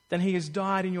 then he has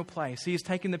died in your place. He has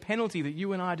taken the penalty that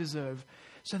you and I deserve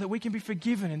so that we can be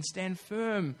forgiven and stand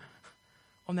firm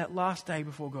on that last day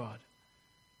before God.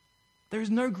 There is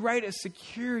no greater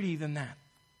security than that.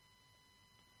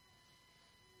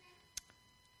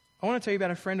 I want to tell you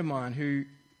about a friend of mine who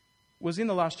was in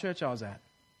the last church I was at.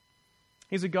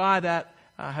 He's a guy that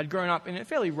had grown up in a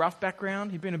fairly rough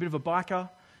background. He'd been a bit of a biker.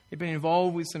 He'd been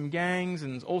involved with some gangs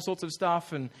and all sorts of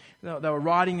stuff. And they were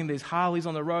riding in these Harleys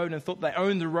on the road and thought they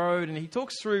owned the road. And he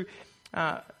talks through,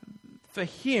 for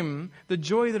him, the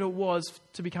joy that it was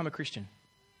to become a Christian.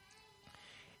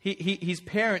 His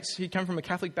parents, he'd come from a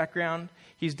Catholic background.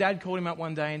 His dad called him up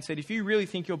one day and said, if you really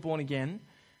think you're born again,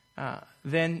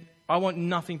 then I want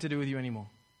nothing to do with you anymore.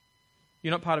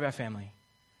 You're not part of our family.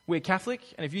 We're Catholic,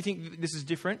 and if you think this is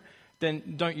different,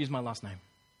 then don't use my last name.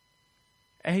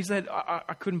 And he said,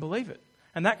 I couldn't believe it.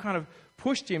 And that kind of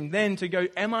pushed him then to go,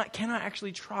 can I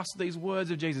actually trust these words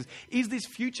of Jesus? Is this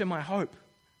future my hope?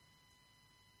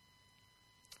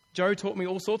 Joe taught me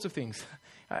all sorts of things.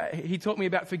 He taught me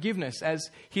about forgiveness as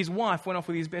his wife went off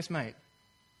with his best mate.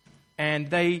 And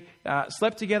they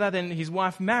slept together, then his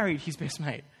wife married his best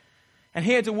mate. And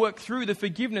he had to work through the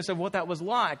forgiveness of what that was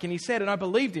like. And he said, and I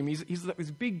believed him, he's this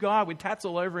big guy with tats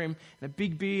all over him and a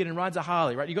big beard and rides a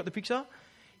Harley, right? You got the picture?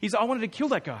 He said, I wanted to kill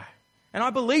that guy. And I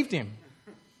believed him.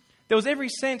 There was every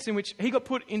sense in which he got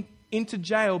put into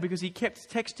jail because he kept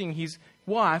texting his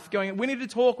wife going, we need to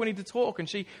talk. And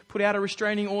she put out a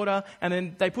restraining order, and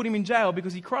then they put him in jail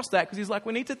because he crossed that, because he's like,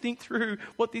 we need to think through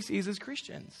what this is as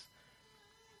Christians.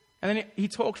 And then he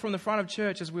talked from the front of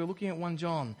church as we were looking at 1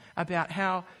 John about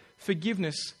how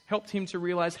forgiveness helped him to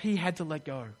realize he had to let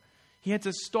go. He had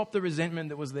to stop the resentment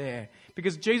that was there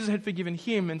because Jesus had forgiven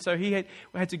him. And so he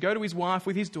had to go to his wife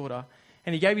with his daughter,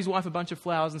 and he gave his wife a bunch of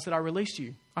flowers and said, I released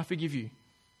you. I forgive you.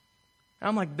 And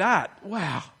I'm like, that,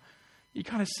 wow. You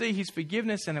kind of see his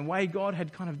forgiveness and the way God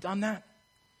had kind of done that.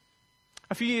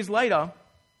 A few years later,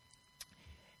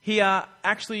 he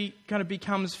actually kind of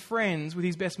becomes friends with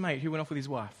his best mate who went off with his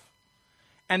wife.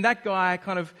 And that guy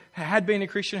kind of had been a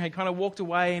Christian, had kind of walked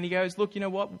away, and he goes, look, you know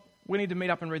what? We need to meet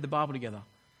up and read the Bible together.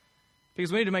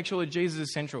 Because we need to make sure that Jesus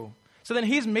is central. So then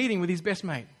he's meeting with his best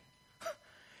mate.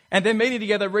 And they're meeting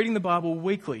together, reading the Bible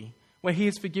weekly, where he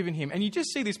has forgiven him. And you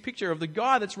just see this picture of the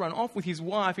guy that's run off with his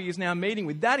wife he is now meeting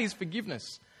with. That is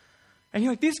forgiveness. And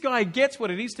you're like, this guy gets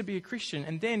what it is to be a Christian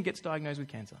and then gets diagnosed with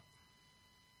cancer.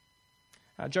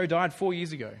 Joe died 4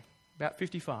 years ago, about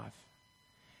 55.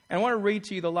 And I want to read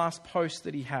to you the last post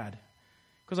that he had,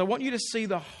 because I want you to see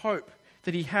the hope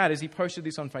that he had as he posted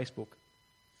this on Facebook.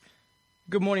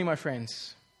 Good morning, my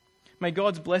friends. May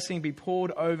God's blessing be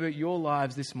poured over your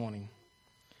lives this morning.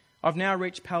 I've now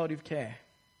reached palliative care.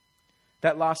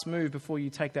 That last move before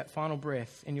you take that final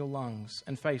breath in your lungs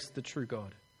and face the true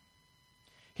God.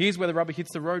 Here's where the rubber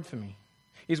hits the road for me.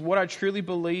 Is what I truly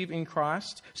believe in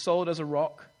Christ solid as a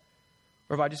rock,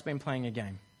 or have I just been playing a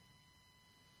game?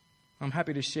 I'm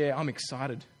happy to share, I'm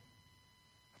excited.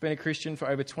 I've been a Christian for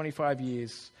over 25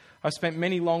 years. I've spent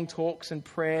many long talks and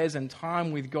prayers and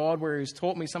time with God where He's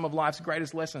taught me some of life's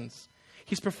greatest lessons.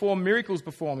 He's performed miracles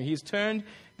before me. He's turned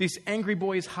this angry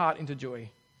boy's heart into joy,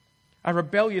 a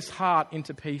rebellious heart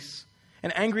into peace, an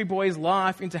angry boy's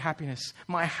life into happiness,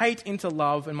 my hate into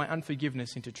love, and my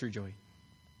unforgiveness into true joy.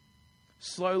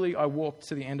 Slowly I walked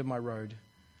to the end of my road,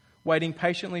 waiting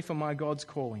patiently for my God's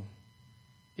calling,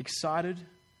 excited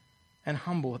and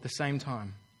humble at the same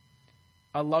time.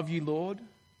 I love you, Lord,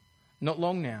 not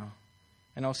long now,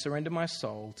 and I'll surrender my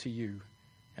soul to you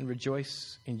and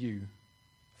rejoice in you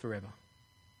forever.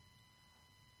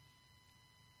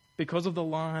 Because of the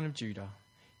Lion of Judah,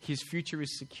 his future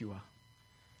is secure.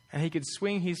 And he could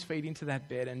swing his feet into that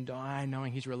bed and die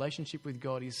knowing his relationship with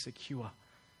God is secure.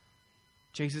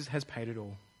 Jesus has paid it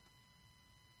all.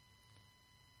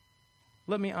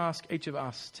 Let me ask each of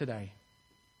us today,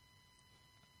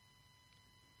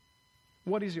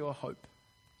 what is your hope?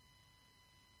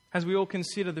 As we all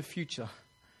consider the future,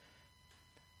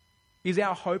 is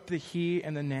our hope the here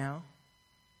and the now?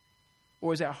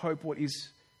 Or is our hope what is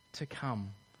to come?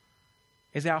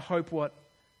 Is our hope what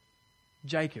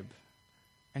Jacob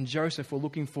and Joseph were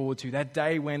looking forward to, that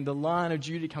day when the Lion of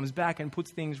Judah comes back and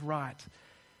puts things right?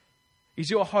 Is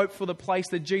your hope for the place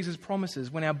that Jesus promises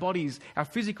when our bodies, our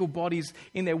physical bodies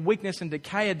in their weakness and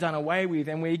decay are done away with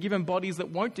and we're given bodies that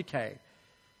won't decay?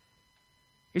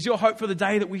 Is your hope for the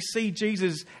day that we see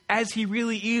Jesus as he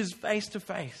really is face to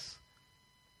face?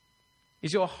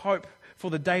 Is your hope for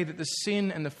the day that the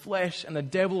sin and the flesh and the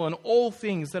devil and all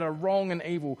things that are wrong and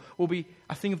evil will be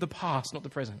a thing of the past, not the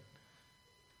present?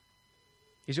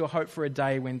 Is your hope for a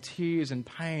day when tears and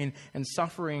pain and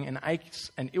suffering and aches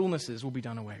and illnesses will be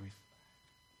done away with?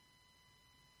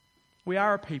 We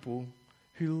are a people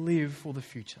who live for the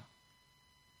future.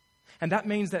 And that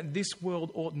means that this world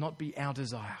ought not be our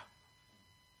desire.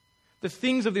 The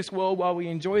things of this world, while we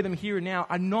enjoy them here and now,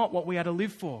 are not what we are to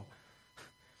live for.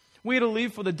 We are to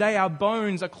live for the day our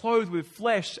bones are clothed with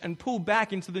flesh and pulled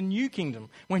back into the new kingdom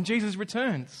when Jesus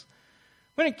returns.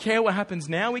 We don't care what happens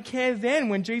now. We care then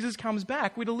when Jesus comes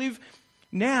back. We're to live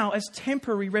now as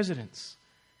temporary residents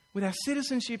with our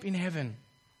citizenship in heaven.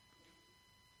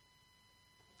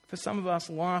 For some of us,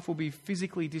 life will be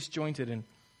physically disjointed and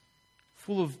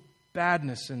full of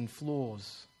badness and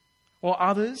flaws. While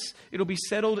others, it'll be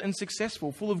settled and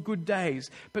successful, full of good days.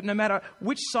 But no matter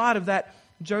which side of that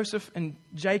Joseph and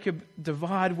Jacob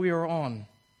divide we are on,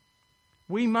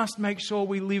 we must make sure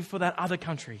we live for that other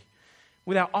country,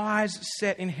 with our eyes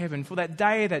set in heaven, for that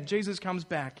day that Jesus comes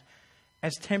back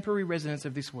as temporary residents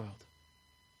of this world.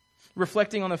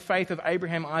 Reflecting on the faith of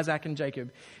Abraham, Isaac, and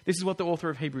Jacob, this is what the author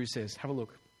of Hebrews says. Have a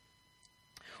look.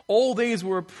 All these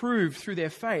were approved through their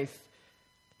faith,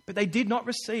 but they did not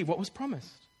receive what was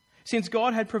promised, since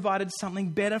God had provided something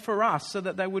better for us so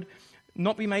that they would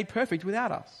not be made perfect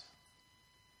without us.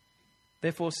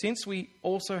 Therefore, since we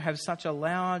also have such a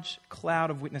large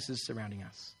cloud of witnesses surrounding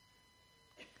us,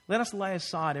 let us lay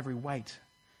aside every weight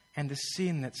and the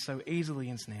sin that so easily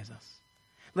ensnares us.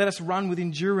 Let us run with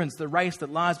endurance the race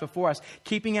that lies before us,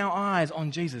 keeping our eyes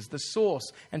on Jesus, the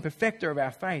source and perfecter of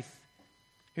our faith,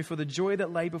 who for the joy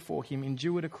that lay before him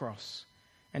endured a cross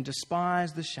and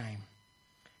despised the shame,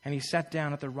 and he sat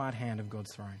down at the right hand of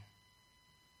God's throne.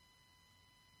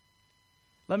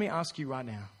 Let me ask you right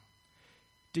now,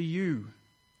 do you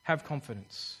have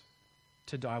confidence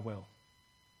to die well?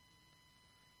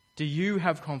 Do you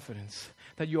have confidence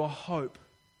that your hope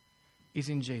is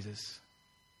in Jesus?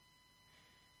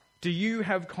 Do you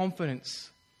have confidence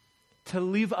to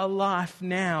live a life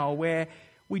now where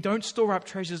we don't store up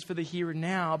treasures for the here and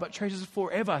now, but treasures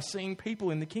forever, seeing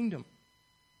people in the kingdom?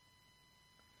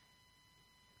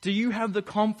 Do you have the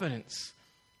confidence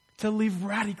to live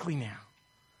radically now,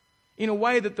 in a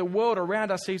way that the world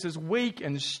around us sees as weak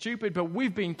and stupid, but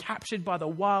we've been captured by the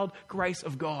wild grace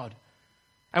of God?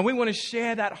 And we want to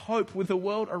share that hope with the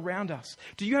world around us.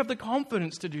 Do you have the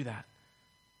confidence to do that?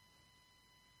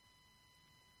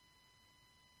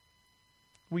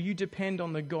 Will you depend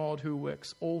on the God who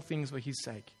works all things for his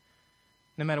sake,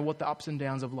 no matter what the ups and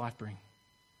downs of life bring,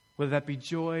 whether that be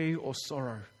joy or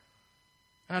sorrow?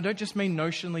 And I don't just mean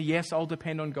notionally, yes, I'll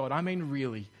depend on God. I mean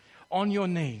really, on your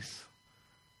knees.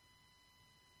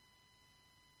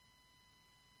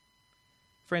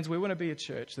 Friends, we want to be a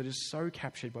church that is so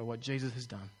captured by what Jesus has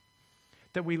done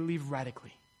that we live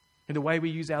radically in the way we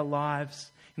use our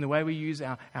lives, in the way we use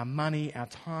our money, our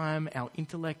time, our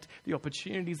intellect, the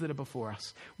opportunities that are before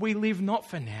us. We live not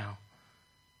for now,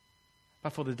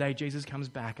 but for the day Jesus comes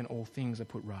back and all things are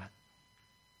put right.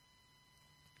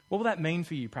 What will that mean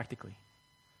for you practically?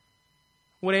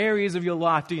 What areas of your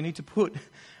life do you need to put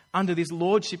under this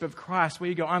lordship of Christ where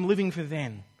you go, I'm living for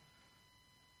then?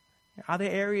 Are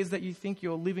there areas that you think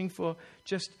you're living for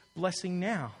just blessing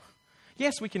now?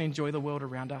 Yes, we can enjoy the world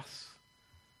around us,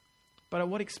 but at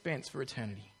what expense for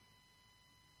eternity?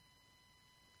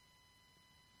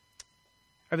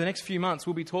 Over the next few months,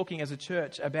 we'll be talking as a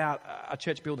church about a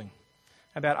church building,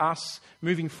 about us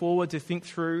moving forward to think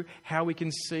through how we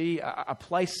can see a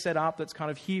place set up that's kind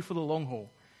of here for the long haul.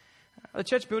 The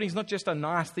church building is not just a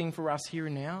nice thing for us here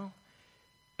and now.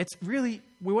 It's really,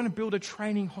 we want to build a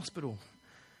training hospital.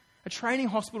 A training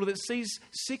hospital that sees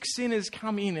sick sinners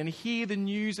come in and hear the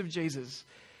news of Jesus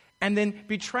and then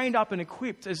be trained up and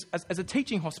equipped as a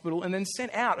teaching hospital and then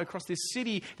sent out across this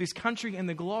city, this country and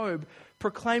the globe,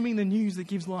 proclaiming the news that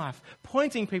gives life,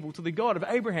 pointing people to the God of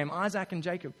Abraham, Isaac and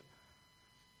Jacob.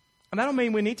 And that'll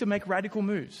mean we need to make radical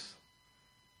moves.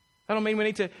 That'll mean we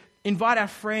need to invite our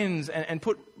friends and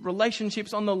put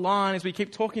relationships on the line as we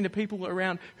keep talking to people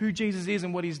around who Jesus is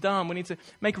and what he's done. We need to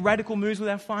make radical moves with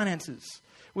our finances,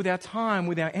 with our time,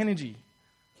 with our energy.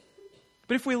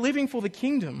 But if we're living for the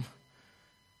kingdom,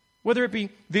 Whether it be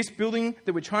this building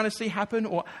that we're trying to see happen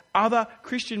or other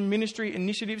Christian ministry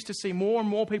initiatives to see more and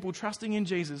more people trusting in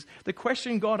Jesus, the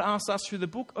question God asks us through the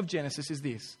book of Genesis is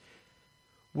this: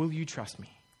 will you trust me?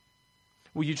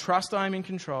 Will you trust I am in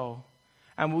control?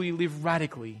 And will you live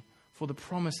radically for the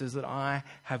promises that I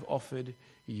have offered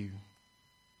you?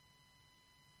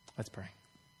 Let's pray.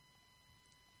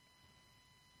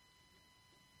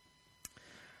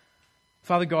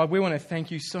 Father God, we want to thank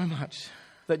you so much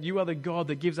that you are the God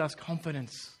that gives us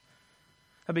confidence.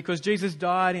 That because Jesus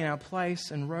died in our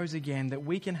place and rose again, that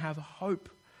we can have hope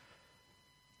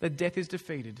that death is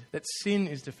defeated, that sin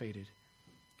is defeated,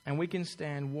 and we can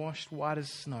stand washed white as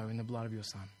snow in the blood of your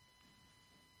Son.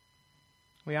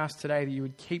 We ask today that you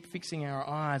would keep fixing our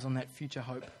eyes on that future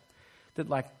hope, that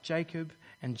like Jacob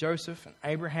and Joseph and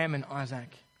Abraham and Isaac,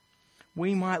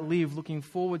 we might live looking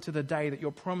forward to the day that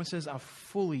your promises are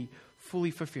fully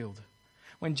fulfilled,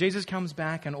 when Jesus comes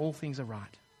back and all things are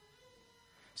right.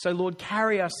 So Lord,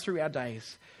 carry us through our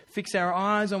days. Fix our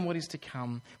eyes on what is to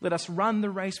come. Let us run the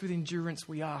race with endurance,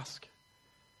 we ask.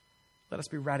 Let us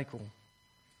be radical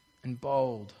and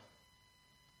bold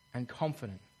and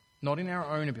confident, not in our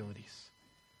own abilities,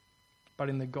 but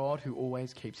in the God who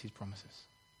always keeps his promises.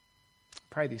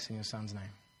 Pray this in your Son's name.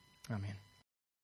 Amen.